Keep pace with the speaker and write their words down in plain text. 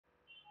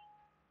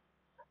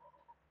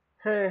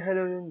Hey,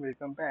 hello and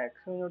welcome back.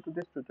 So now to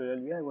this tutorial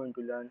we are going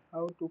to learn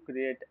how to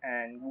create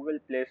an Google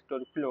Play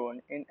Store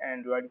clone in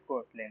Android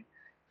Kotlin.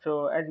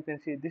 So as you can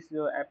see, this is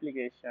your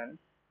application,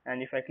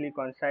 and if I click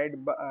on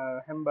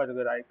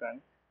hamburger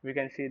icon, we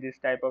can see this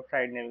type of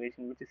side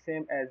navigation which is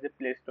same as the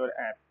Play Store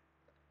app.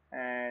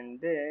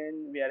 And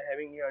then we are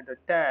having here the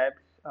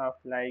tabs of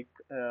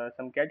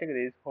some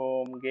categories: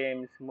 home,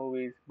 games,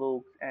 movies,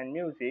 books and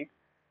music.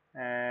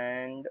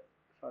 And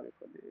sorry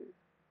for this.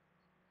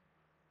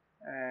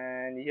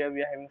 And here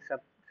we are having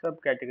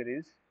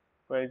subcategories.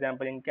 For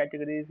example, in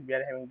categories we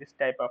are having this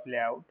type of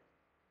layout,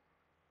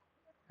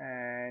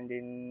 and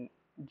in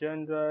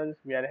generals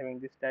we are having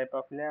this type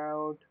of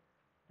layout,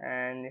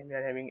 and we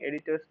are having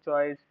editor's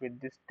choice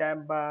with this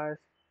tab bars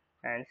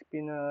and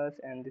spinners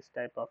and this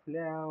type of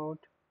layout,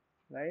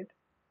 right?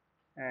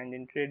 And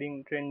in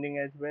trending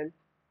as well.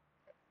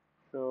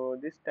 So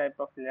this type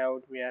of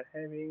layout we are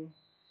having.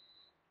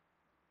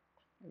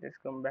 Let's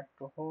come back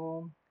to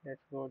home. Let's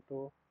go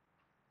to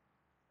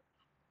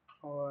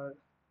our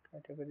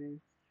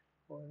categories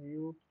for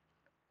you,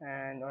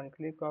 and on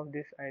click of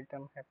this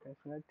item happens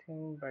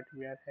nothing, but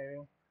we are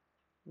having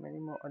many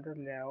more other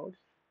layouts.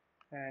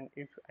 And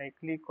if I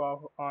click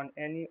off on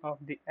any of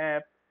the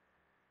app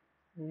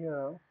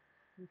here,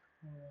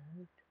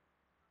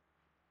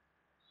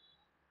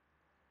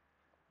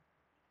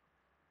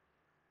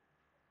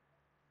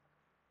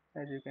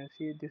 as you can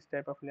see, this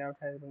type of layout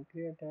has been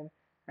created,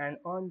 and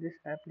on this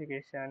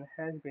application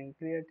has been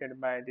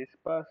created by this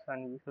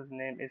person whose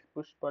name is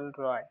Pushpal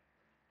Roy.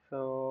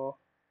 So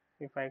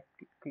if I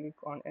click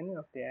on any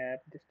of the app,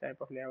 this type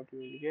of layout you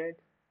will get.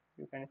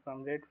 You can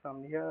from read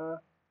from here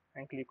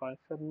and click on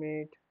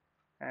submit,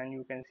 and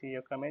you can see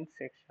your comment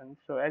section.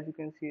 So as you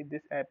can see,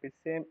 this app is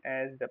same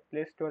as the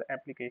Play Store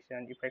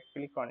application. If I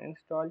click on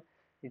install,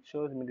 it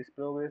shows me this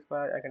progress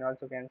bar. I can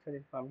also cancel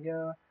it from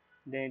here.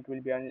 Then it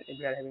will be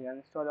we are having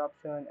uninstall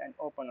option and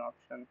open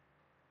option,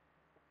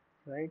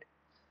 right?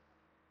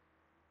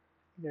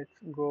 Let's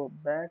go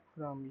back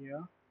from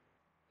here.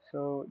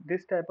 So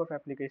this type of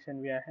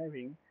application we are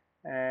having,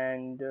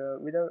 and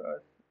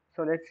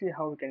so let's see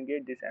how we can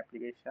get this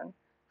application.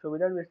 So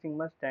without wasting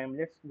much time,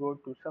 let's go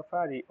to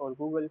Safari or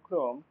Google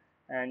Chrome,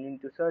 and we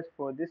need to search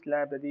for this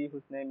library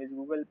whose name is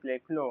Google Play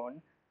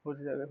Clone, who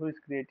is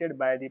created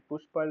by the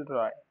Pushpal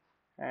Roy.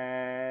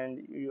 And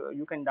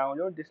you can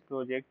download this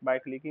project by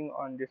clicking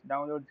on this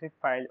download zip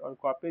file, or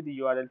copy the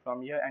URL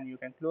from here, and you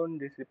can clone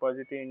this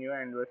repository in your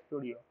Android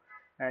Studio.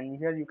 And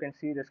here you can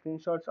see the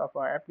screenshots of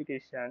our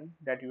application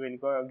that you will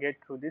get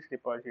through this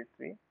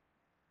repository,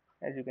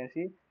 as you can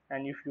see.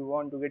 And if you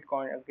want to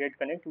get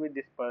connect with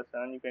this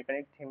person, you can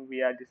connect him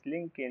via this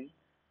link in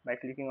by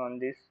clicking on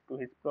this to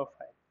his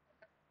profile.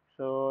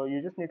 So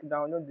you just need to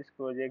download this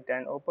project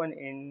and open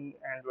in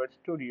Android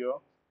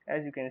Studio.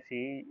 As you can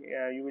see,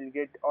 you will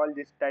get all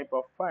this type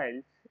of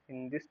files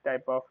in this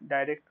type of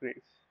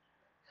directories.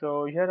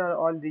 So here are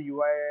all the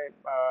UI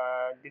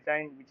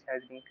design which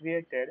has been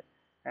created,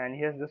 and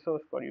here's the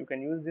source code. You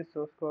can use this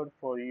source code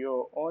for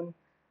your own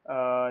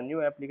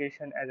new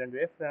application as a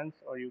reference,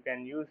 or you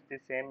can use the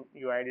same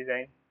UI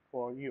design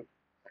for you.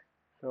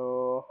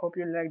 So hope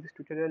you like this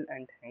tutorial,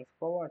 and thanks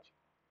for watching.